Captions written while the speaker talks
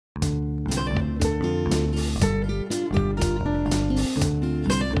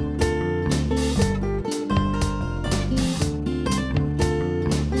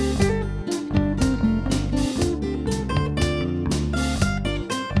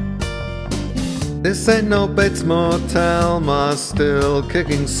This ain't no Bates Motel, ma still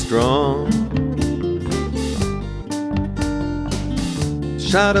kicking strong.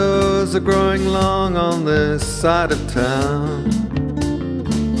 Shadows are growing long on this side of town.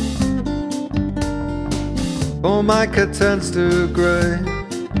 Formica turns to grey,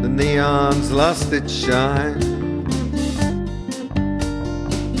 the neon's lost its shine.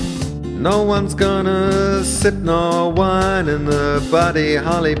 No one's gonna sip nor wine in the Buddy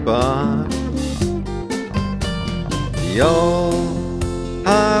Holly bar. The old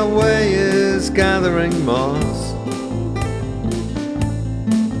highway is gathering moss.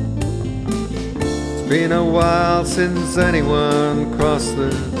 It's been a while since anyone crossed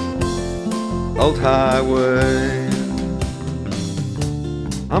the old highway.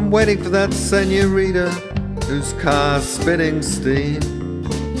 I'm waiting for that senorita whose car's spitting steam.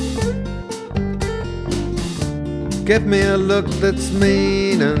 Give me a look that's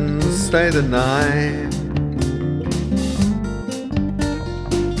mean and stay the night.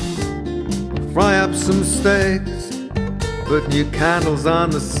 Fry up some steaks, put new candles on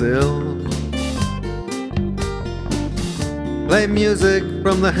the sill. Play music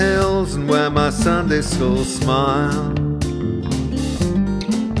from the hills and wear my Sunday school smile.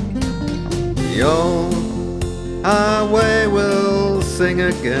 The old highway will sing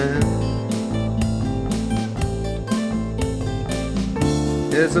again.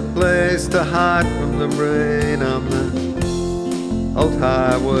 Here's a place to hide from the rain on the old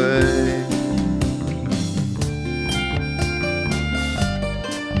highway.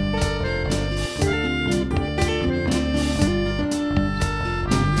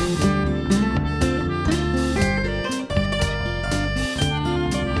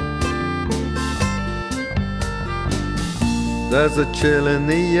 There's a chill in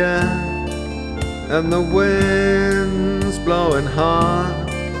the air and the wind's blowing hard.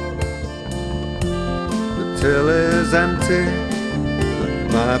 The till is empty,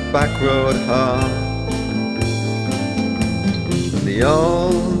 my back road hard. And the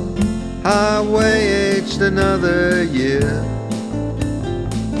old highway aged another year.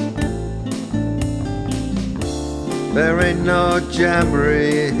 There ain't no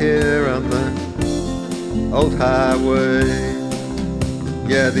jamboree here on the old highway.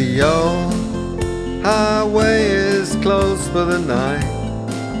 Yeah, the old highway is closed for the night.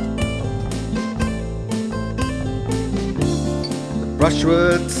 The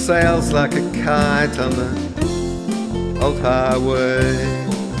brushwood sails like a kite on the old highway.